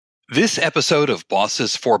This episode of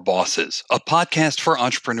Bosses for Bosses, a podcast for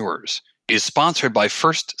entrepreneurs, is sponsored by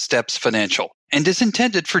First Steps Financial and is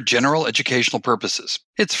intended for general educational purposes.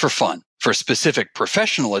 It's for fun. For specific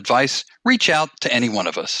professional advice, reach out to any one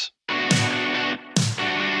of us.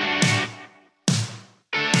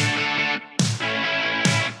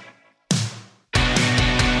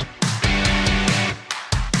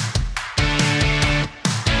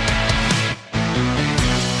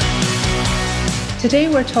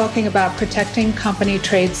 Today we're talking about protecting company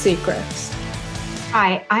trade secrets.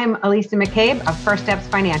 Hi, I'm Elisa McCabe of First Steps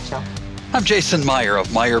Financial. I'm Jason Meyer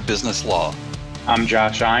of Meyer Business Law. I'm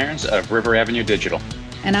Josh Irons of River Avenue Digital.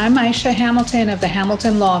 And I'm Aisha Hamilton of the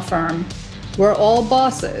Hamilton Law Firm. We're all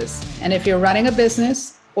bosses, and if you're running a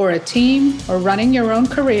business or a team or running your own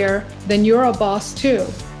career, then you're a boss too.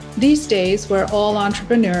 These days, we're all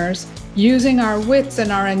entrepreneurs, using our wits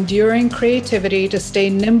and our enduring creativity to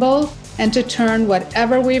stay nimble and to turn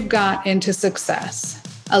whatever we've got into success.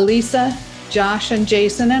 Elisa, Josh, and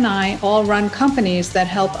Jason and I all run companies that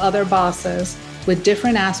help other bosses with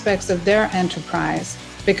different aspects of their enterprise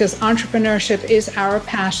because entrepreneurship is our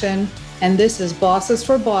passion, and this is Bosses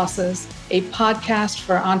for Bosses, a podcast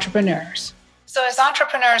for entrepreneurs. So as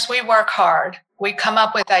entrepreneurs, we work hard. We come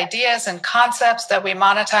up with ideas and concepts that we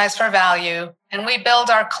monetize for value, and we build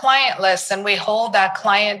our client lists and we hold that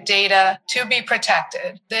client data to be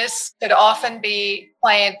protected. This could often be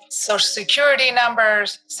client social security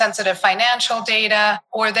numbers, sensitive financial data,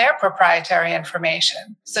 or their proprietary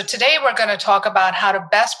information. So today we're going to talk about how to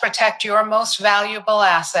best protect your most valuable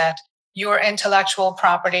asset, your intellectual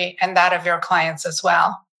property, and that of your clients as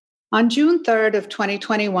well. On June 3rd of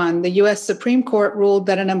 2021, the U.S. Supreme Court ruled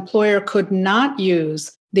that an employer could not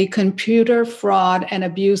use the Computer Fraud and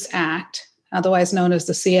Abuse Act, otherwise known as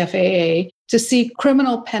the CFAA, to seek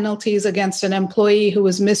criminal penalties against an employee who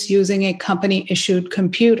was misusing a company-issued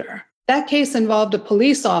computer. That case involved a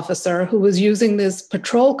police officer who was using this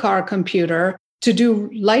patrol car computer to do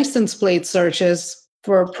license plate searches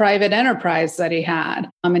for a private enterprise that he had,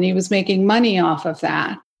 and he was making money off of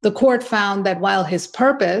that. The court found that while his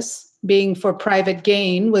purpose, being for private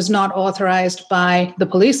gain, was not authorized by the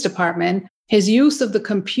police department, his use of the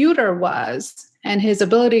computer was, and his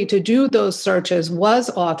ability to do those searches was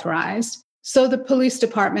authorized, so the police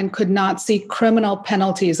department could not seek criminal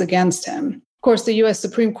penalties against him. Of course, the U.S.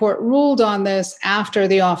 Supreme Court ruled on this after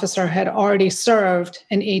the officer had already served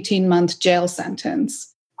an 18-month jail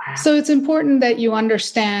sentence. Wow. So it's important that you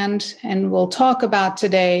understand, and we'll talk about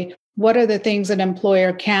today, what are the things an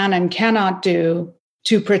employer can and cannot do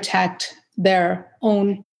to protect their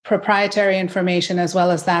own proprietary information as well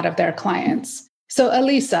as that of their clients. So,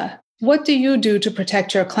 Elisa, what do you do to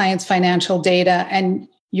protect your clients' financial data and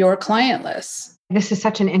your client lists? This is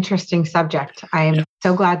such an interesting subject. I am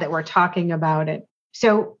so glad that we're talking about it.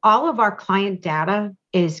 So all of our client data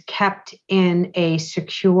is kept in a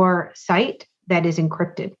secure site that is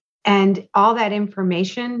encrypted. And all that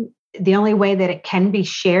information, the only way that it can be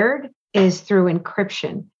shared is through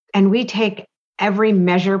encryption. And we take every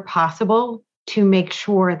measure possible to make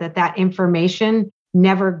sure that that information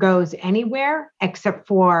never goes anywhere except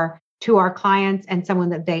for to our clients and someone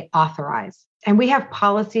that they authorize. And we have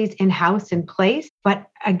policies in-house in place. But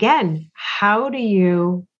again, how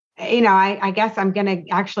do I guess I'm going to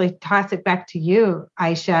actually toss it back to you,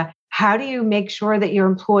 Aisha. How do you make sure that your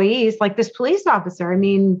employees, like this police officer,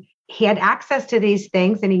 he had access to these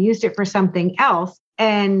things and he used it for something else.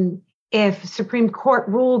 And if Supreme Court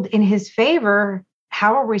ruled in his favor,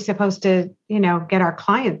 how are we supposed to, get our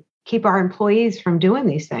client, keep our employees from doing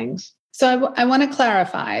these things? So I want to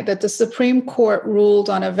clarify that the Supreme Court ruled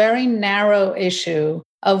on a very narrow issue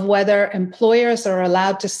of whether employers are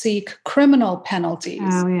allowed to seek criminal penalties.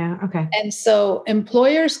 Oh, yeah. Okay. And so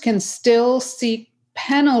employers can still seek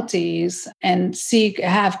penalties and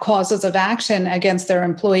have causes of action against their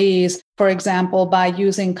employees, for example, by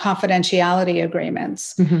using confidentiality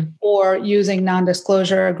agreements or using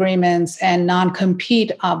non-disclosure agreements and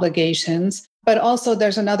non-compete obligations. But also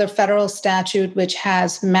there's another federal statute which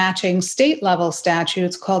has matching state level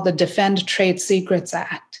statutes called the Defend Trade Secrets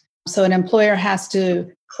Act. So an employer has to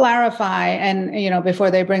clarify and, before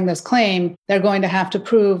they bring this claim, they're going to have to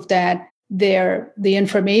prove that the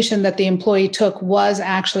information that the employee took was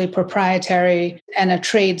actually proprietary and a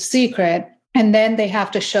trade secret. And then they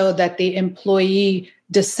have to show that the employee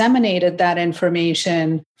disseminated that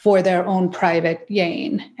information for their own private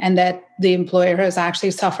gain and that the employer has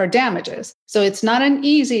actually suffered damages. So it's not an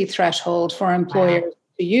easy threshold for employers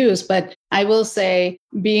to use, but I will say,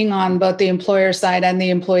 being on both the employer side and the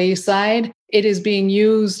employee side, it is being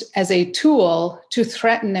used as a tool to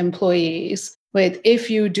threaten employees with, if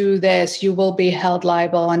you do this, you will be held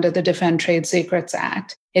liable under the Defend Trade Secrets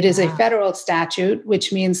Act. It is a federal statute,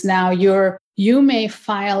 which means now you may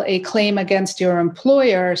file a claim against your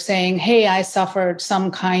employer saying, hey, I suffered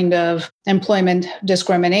some kind of employment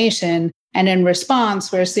discrimination. And in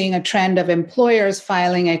response, we're seeing a trend of employers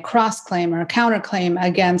filing a cross-claim or a counterclaim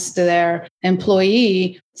against their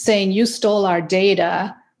employee saying, you stole our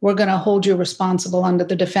data. We're going to hold you responsible under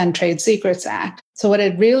the Defend Trade Secrets Act. So what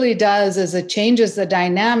it really does is it changes the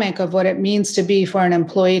dynamic of what it means to be for an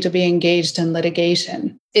employee to be engaged in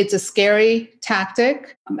litigation. It's a scary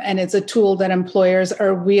tactic, and it's a tool that employers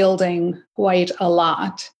are wielding quite a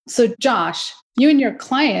lot. So Josh, you and your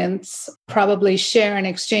clients probably share and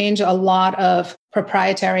exchange a lot of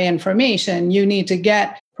proprietary information. You need to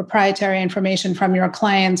get proprietary information from your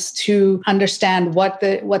clients to understand what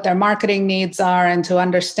their marketing needs are and to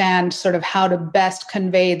understand sort of how to best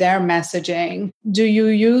convey their messaging. Do you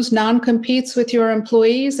use non-competes with your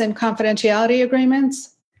employees and confidentiality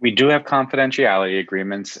agreements? We do have confidentiality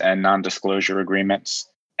agreements and non-disclosure agreements.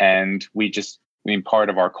 And part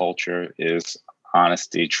of our culture is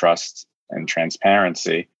honesty, trust, and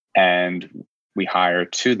transparency. And we hire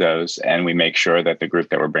to those, and we make sure that the group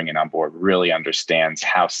that we're bringing on board really understands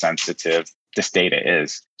how sensitive this data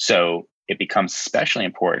is. So it becomes especially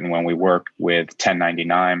important when we work with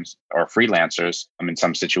 1099s or freelancers in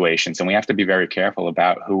some situations. And we have to be very careful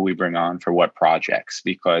about who we bring on for what projects,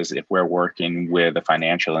 because if we're working with a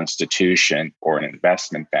financial institution or an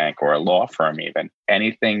investment bank or a law firm, even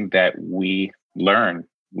anything that we learn,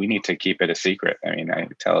 we need to keep it a secret. I mean, I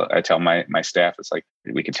tell my staff, it's like,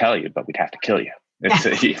 we could tell you, but we'd have to kill you.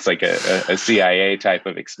 It's like a CIA type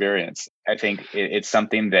of experience. I think it's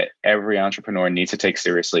something that every entrepreneur needs to take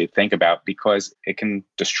seriously, think about, because it can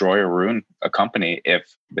destroy or ruin a company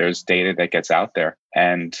if there's data that gets out there.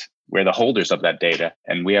 And we're the holders of that data,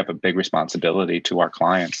 and we have a big responsibility to our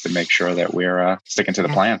clients to make sure that we're sticking to the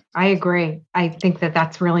plan. I agree. I think that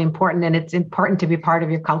that's really important, and it's important to be part of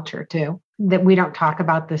your culture too, that we don't talk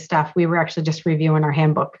about this stuff. We were actually just reviewing our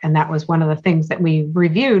handbook, and that was one of the things that we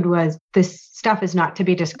reviewed was this stuff is not to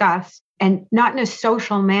be discussed, and not in a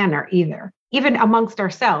social manner either. Even amongst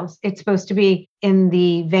ourselves, it's supposed to be in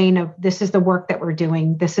the vein of, this is the work that we're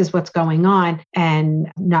doing, this is what's going on, and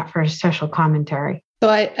not for social commentary. So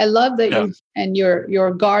I love that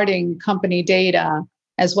you're guarding company data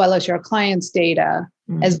as well as your clients' data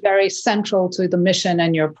as very central to the mission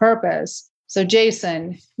and your purpose. So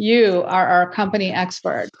Jason, you are our company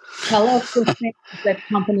expert. Tell us the things that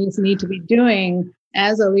companies need to be doing,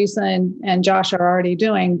 as Elisa and Josh are already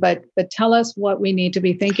doing, but tell us what we need to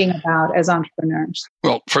be thinking about as entrepreneurs.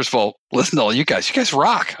 Well, first of all, listen to all you guys. You guys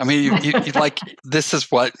rock. I mean, you like, this is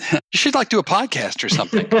what, you should do a podcast or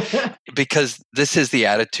something, because this is the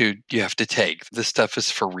attitude you have to take. This stuff is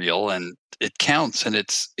for real and it counts, and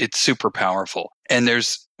it's super powerful. And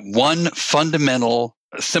there's one fundamental,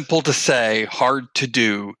 simple to say, hard to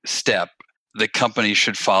do step that companies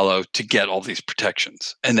should follow to get all these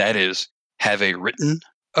protections. And that is, have a written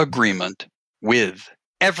agreement with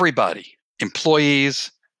everybody,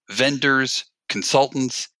 employees, vendors,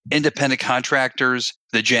 consultants, independent contractors,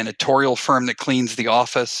 the janitorial firm that cleans the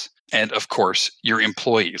office, and of course, your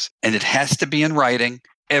employees. And it has to be in writing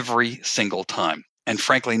every single time. And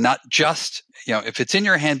frankly, not just, if it's in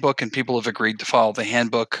your handbook and people have agreed to follow the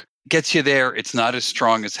handbook, gets you there. It's not as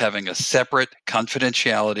strong as having a separate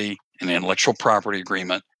confidentiality and intellectual property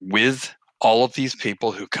agreement with all of these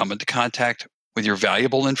people who come into contact with your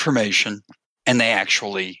valuable information, and they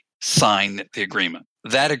actually sign the agreement.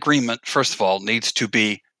 That agreement, first of all, needs to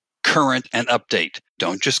be current and update.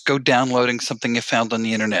 Don't just go downloading something you found on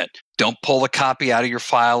the internet. Don't pull a copy out of your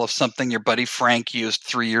file of something your buddy Frank used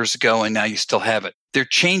 3 years ago and now you still have it. There are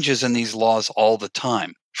changes in these laws all the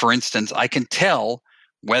time. For instance, I can tell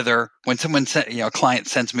whether when a client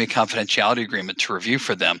sends me a confidentiality agreement to review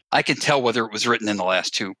for them, I can tell whether it was written in the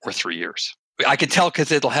last 2 or 3 years. I can tell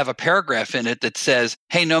because it'll have a paragraph in it that says,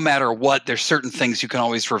 hey, no matter what, there's certain things you can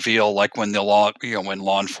always reveal, like when when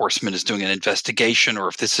law enforcement is doing an investigation, or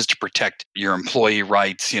if this is to protect your employee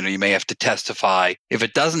rights, you may have to testify. If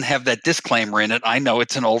it doesn't have that disclaimer in it, I know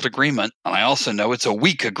it's an old agreement. And I also know it's a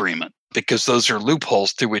weak agreement, because those are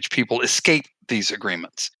loopholes through which people escape these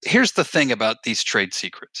agreements. Here's the thing about these trade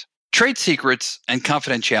secrets. Trade secrets and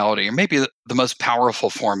confidentiality are maybe the most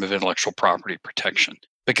powerful form of intellectual property protection,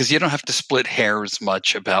 because you don't have to split hairs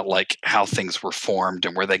much about how things were formed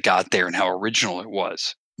and where they got there and how original it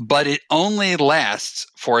was. But it only lasts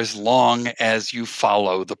for as long as you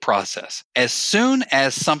follow the process. As soon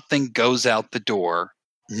as something goes out the door,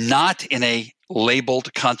 not in a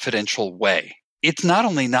labeled confidential way, it's not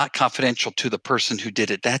only not confidential to the person who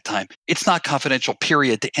did it that time, it's not confidential,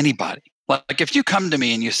 period, to anybody. Like if you come to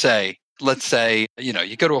me and you say, let's say,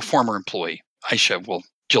 you go to a former employee, Aisha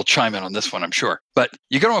you'll chime in on this one, I'm sure. But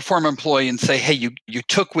you go to a former employee and say, hey, you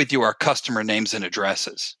took with you our customer names and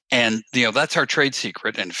addresses. And, that's our trade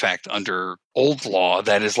secret. In fact, under old law,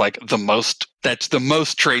 that is that's the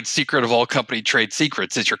most trade secret of all company trade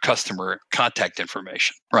secrets is your customer contact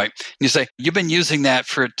information, right? And you say, you've been using that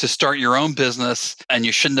to start your own business and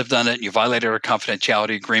you shouldn't have done it. And you violated our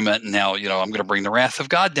confidentiality agreement. And now, I'm going to bring the wrath of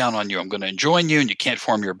God down on you. I'm going to enjoin you and you can't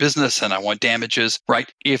form your business and I want damages,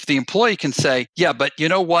 right? If the employee can say, yeah, but you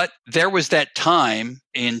know what? There was that time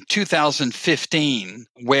in 2015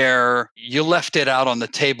 where you left it out on the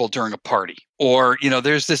table during a party. Or,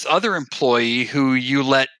 there's this other employee who you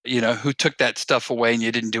who took that stuff away and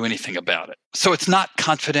you didn't do anything about it. So it's not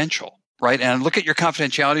confidential, right? And look at your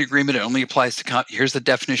confidentiality agreement. It only applies to, here's the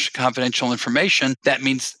definition of confidential information. That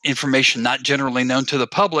means information not generally known to the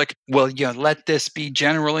public. Well, let this be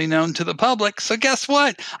generally known to the public. So guess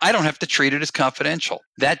what? I don't have to treat it as confidential.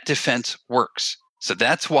 That defense works. So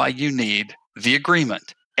that's why you need the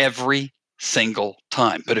agreement every single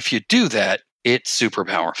time. But if you do that, it's super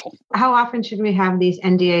powerful. How often should we have these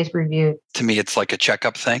NDAs reviewed? To me, it's like a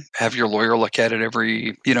checkup thing. Have your lawyer look at it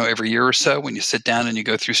every year or so when you sit down and you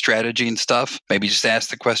go through strategy and stuff. Maybe just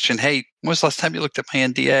ask the question, hey, when was the last time you looked at my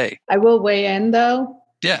NDA? I will weigh in though.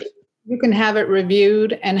 Yeah. You can have it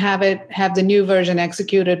reviewed and have the new version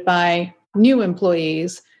executed by new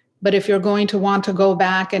employees. But if you're going to want to go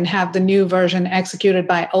back and have the new version executed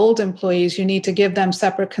by old employees, you need to give them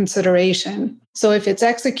separate consideration. So if it's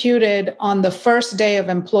executed on the first day of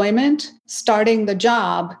employment, starting the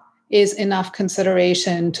job is enough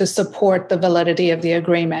consideration to support the validity of the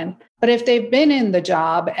agreement. But if they've been in the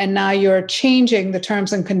job and now you're changing the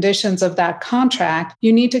terms and conditions of that contract,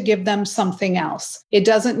 you need to give them something else. It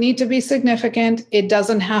doesn't need to be significant. It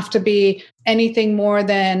doesn't have to be anything more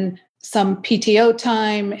than some PTO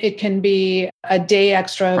time. It can be a day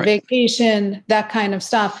extra vacation, that kind of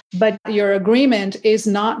stuff. But your agreement is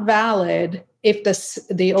not valid if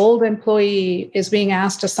the old employee is being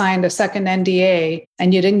asked to sign a second NDA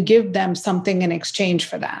and you didn't give them something in exchange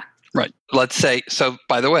for that. Right. Let's say, so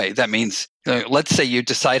by the way, that means, let's say you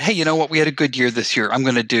decide, hey, you know what? We had a good year this year. I'm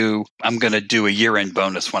going to do a year-end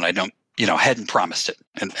bonus when I don't, hadn't promised it.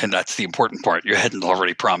 And that's the important part. You hadn't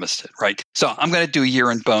already promised it, right? So I'm going to do a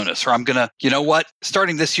year-end bonus, or I'm going to,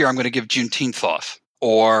 starting this year, I'm going to give Juneteenth off,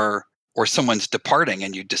 or someone's departing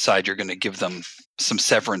and you decide you're going to give them some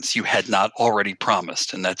severance you had not already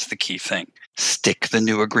promised. And that's the key thing. Stick the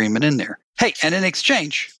new agreement in there. Hey, and in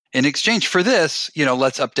exchange for this,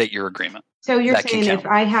 let's update your agreement. So you're saying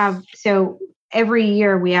so every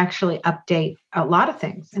year we actually update a lot of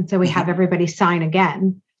things. And so we have everybody sign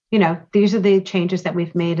again. These are the changes that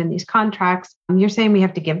we've made in these contracts. You're saying we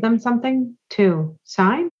have to give them something to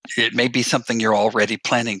sign? It may be something you're already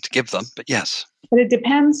planning to give them, but yes. But it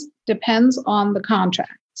depends on the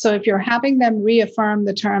contract. So if you're having them reaffirm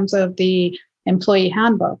the terms of the employee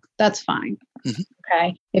handbook, that's fine. Mm-hmm.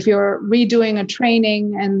 Okay. If you're redoing a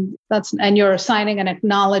training and you're signing an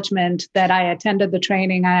acknowledgement that I attended the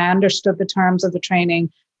training, I understood the terms of the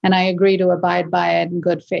training, and I agree to abide by it in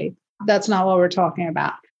good faith. That's not what we're talking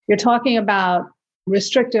about. You're talking about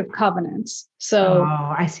restrictive covenants. So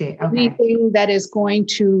I see. Okay. Anything that is going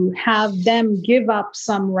to have them give up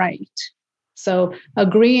some right. So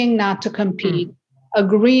agreeing not to compete,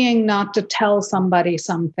 agreeing not to tell somebody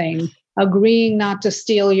something, agreeing not to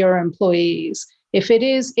steal your employees. If it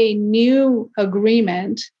is a new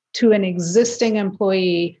agreement to an existing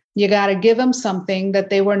employee, you got to give them something that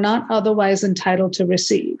they were not otherwise entitled to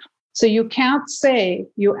receive. So you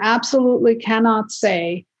absolutely cannot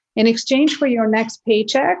say, in exchange for your next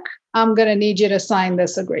paycheck, I'm going to need you to sign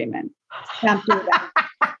this agreement. Can't do that.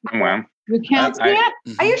 Well, you can't.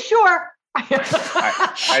 Are you sure?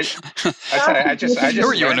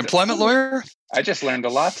 Were you an employment lawyer? I just learned a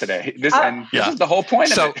lot today. This is the whole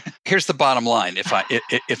point of it. Here's the bottom line,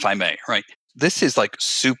 if I may, right? This is like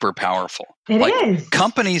super powerful. It is.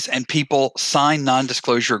 Companies and people sign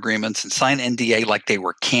non-disclosure agreements and sign NDA like they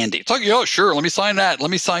were candy. It's like, oh, sure, let me sign that.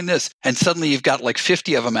 Let me sign this. And suddenly you've got like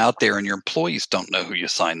 50 of them out there and your employees don't know who you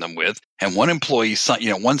signed them with. And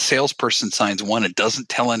one salesperson signs one and doesn't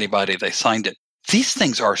tell anybody they signed it. These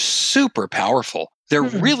things are super powerful. They're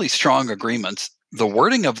really strong agreements. The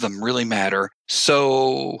wording of them really matter.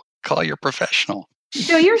 So call your professional.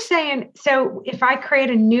 So you're saying, if I create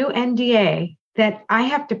a new NDA, that I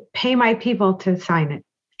have to pay my people to sign it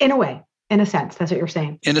in a sense, that's what you're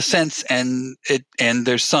saying. In a sense, and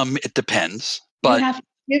there's some, it depends, but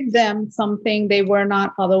give them something they were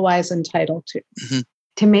not otherwise entitled to. Mm-hmm.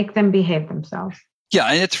 To make them behave themselves. Yeah,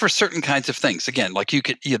 and it's for certain kinds of things. Again, like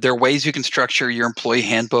there are ways you can structure your employee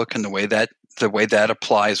handbook, and the way that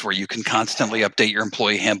applies, where you can constantly update your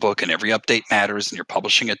employee handbook, and every update matters, and you're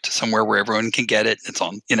publishing it to somewhere where everyone can get it. It's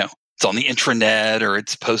on, it's on the intranet, or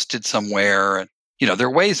it's posted somewhere. And, there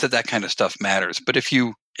are ways that kind of stuff matters. But if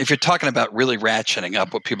you're talking about really ratcheting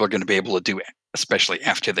up what people are going to be able to do, especially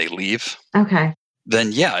after they leave, okay,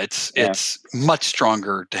 then it's much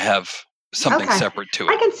stronger to have something separate to it.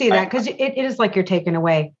 I can see that, because it is like you're taking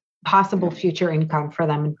away possible future income for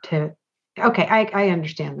them to. Okay, I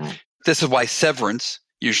understand that. This is why severance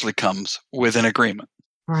usually comes with an agreement.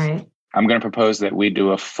 Right. I'm going to propose that we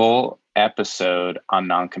do a full episode on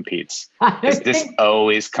non-competes. This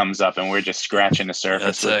always comes up, and we're just scratching the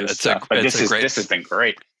surface with this stuff. But this has been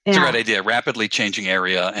great. It's a great idea. Rapidly changing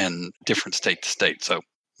area and different state to state. So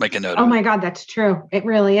make a note of it. Oh my God, that's true. It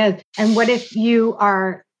really is. And what if you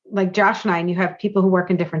are like Josh and I, and you have people who work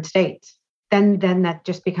in different states? Then that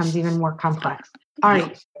just becomes even more complex. All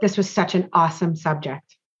right. This was such an awesome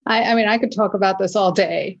subject. I mean, I could talk about this all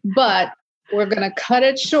day, but we're going to cut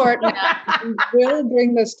it short now. We'll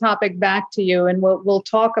bring this topic back to you, and we'll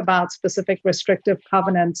talk about specific restrictive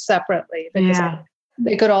covenants separately, because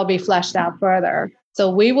they could all be fleshed out further. So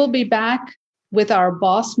we will be back with our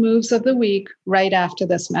boss moves of the week right after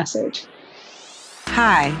this message.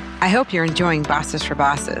 Hi, I hope you're enjoying Bosses for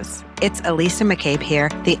Bosses. It's Elisa McCabe here,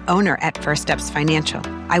 the owner at First Steps Financial.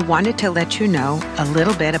 I wanted to let you know a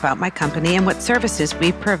little bit about my company and what services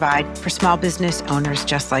we provide for small business owners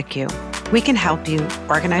just like you. We can help you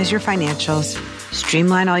organize your financials,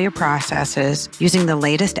 streamline all your processes using the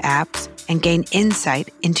latest apps, and gain insight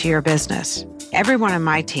into your business. Everyone on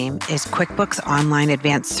my team is QuickBooks Online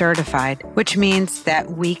Advanced Certified, which means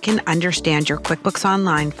that we can understand your QuickBooks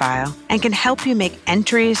Online file and can help you make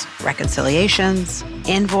entries, reconciliations,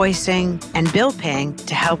 invoicing, and bill paying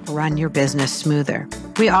to help run your business smoother.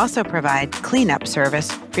 We also provide cleanup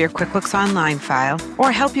service for your QuickBooks Online file,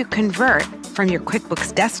 or help you convert from your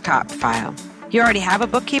QuickBooks Desktop file. You already have a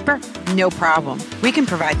bookkeeper? No problem. We can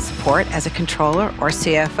provide support as a controller or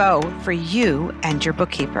CFO for you and your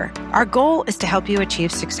bookkeeper. Our goal is to help you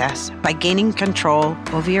achieve success by gaining control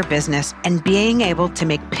over your business and being able to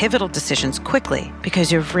make pivotal decisions quickly, because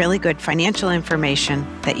you have really good financial information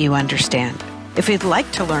that you understand. If you'd like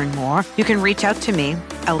to learn more, you can reach out to me,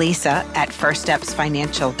 Elisa, at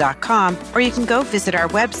firststepsfinancial.com, or you can go visit our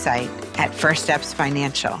website at First Steps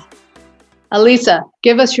Financial. Elisa,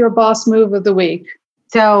 give us your boss move of the week.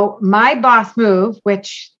 So my boss move,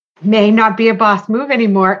 which may not be a boss move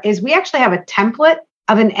anymore, is we actually have a template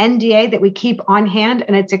of an NDA that we keep on hand,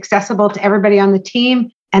 and it's accessible to everybody on the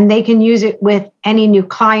team, and they can use it with any new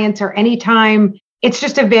clients or anytime. It's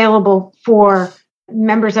just available for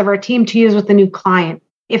members of our team to use with the new client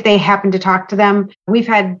if they happen to talk to them. We've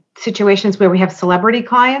had situations where we have celebrity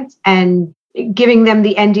clients, and giving them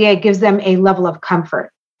the NDA gives them a level of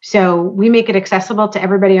comfort. So we make it accessible to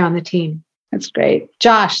everybody on the team. That's great.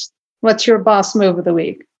 Josh, what's your boss move of the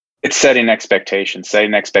week? It's setting expectations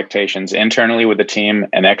internally with the team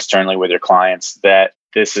and externally with your clients, that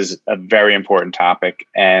this is a very important topic,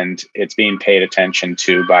 and it's being paid attention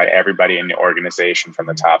to by everybody in the organization from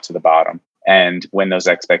the top to the bottom. And when those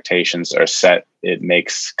expectations are set, it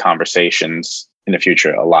makes conversations in the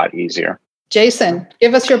future a lot easier. Jason,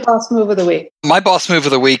 give us your boss move of the week. My boss move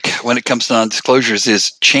of the week when it comes to non-disclosures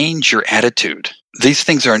is change your attitude. These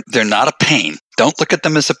things they're not a pain. Don't look at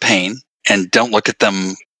them as a pain, and don't look at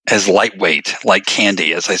them as lightweight, like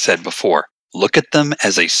candy, as I said before. Look at them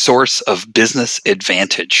as a source of business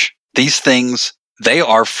advantage. These things, they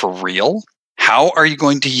are for real. How are you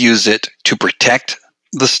going to use it to protect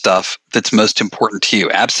the stuff that's most important to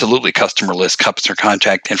you? Absolutely customer list, customer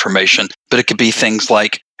contact information, but it could be things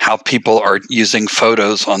like how people are using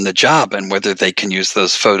photos on the job and whether they can use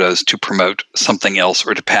those photos to promote something else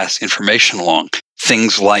or to pass information along.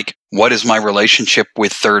 Things like, what is my relationship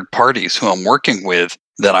with third parties who I'm working with,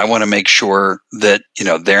 that I want to make sure that,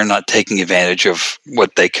 they're not taking advantage of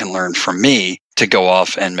what they can learn from me to go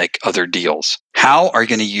off and make other deals. How are you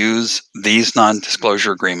going to use these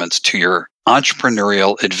non-disclosure agreements to your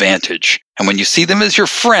entrepreneurial advantage? And when you see them as your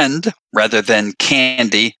friend rather than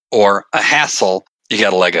candy or a hassle, you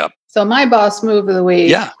got a leg up. So my boss move of the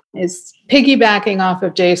week is piggybacking off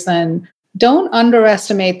of Jason. Don't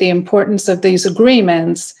underestimate the importance of these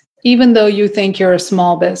agreements, even though you think you're a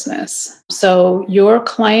small business. So your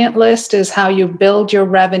client list is how you build your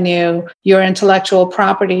revenue, your intellectual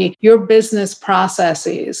property, your business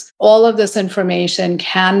processes. All of this information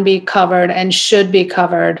can be covered and should be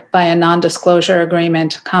covered by a non-disclosure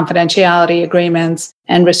agreement, confidentiality agreements,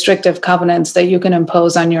 and restrictive covenants that you can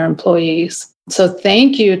impose on your employees. So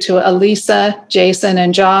thank you to Elisa, Jason,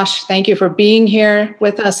 and Josh. Thank you for being here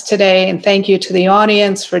with us today. And thank you to the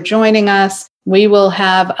audience for joining us. We will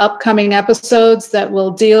have upcoming episodes that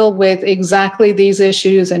will deal with exactly these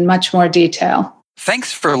issues in much more detail.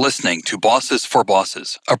 Thanks for listening to Bosses for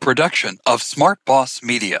Bosses, a production of Smart Boss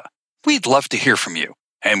Media. We'd love to hear from you,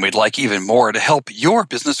 and we'd like even more to help your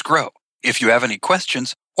business grow. If you have any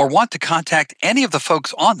questions or want to contact any of the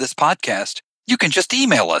folks on this podcast, you can just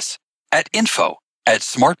email us at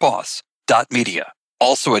info@smartboss.media.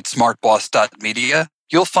 Also at smartboss.media,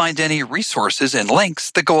 you'll find any resources and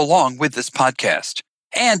links that go along with this podcast.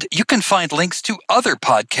 And you can find links to other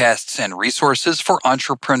podcasts and resources for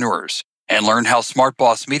entrepreneurs and learn how Smart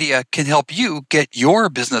Boss Media can help you get your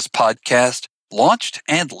business podcast launched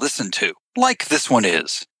and listened to, like this one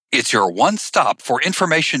is. It's your one stop for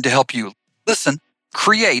information to help you listen,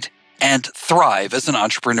 create, and thrive as an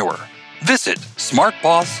entrepreneur. Visit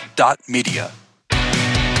smartboss.media.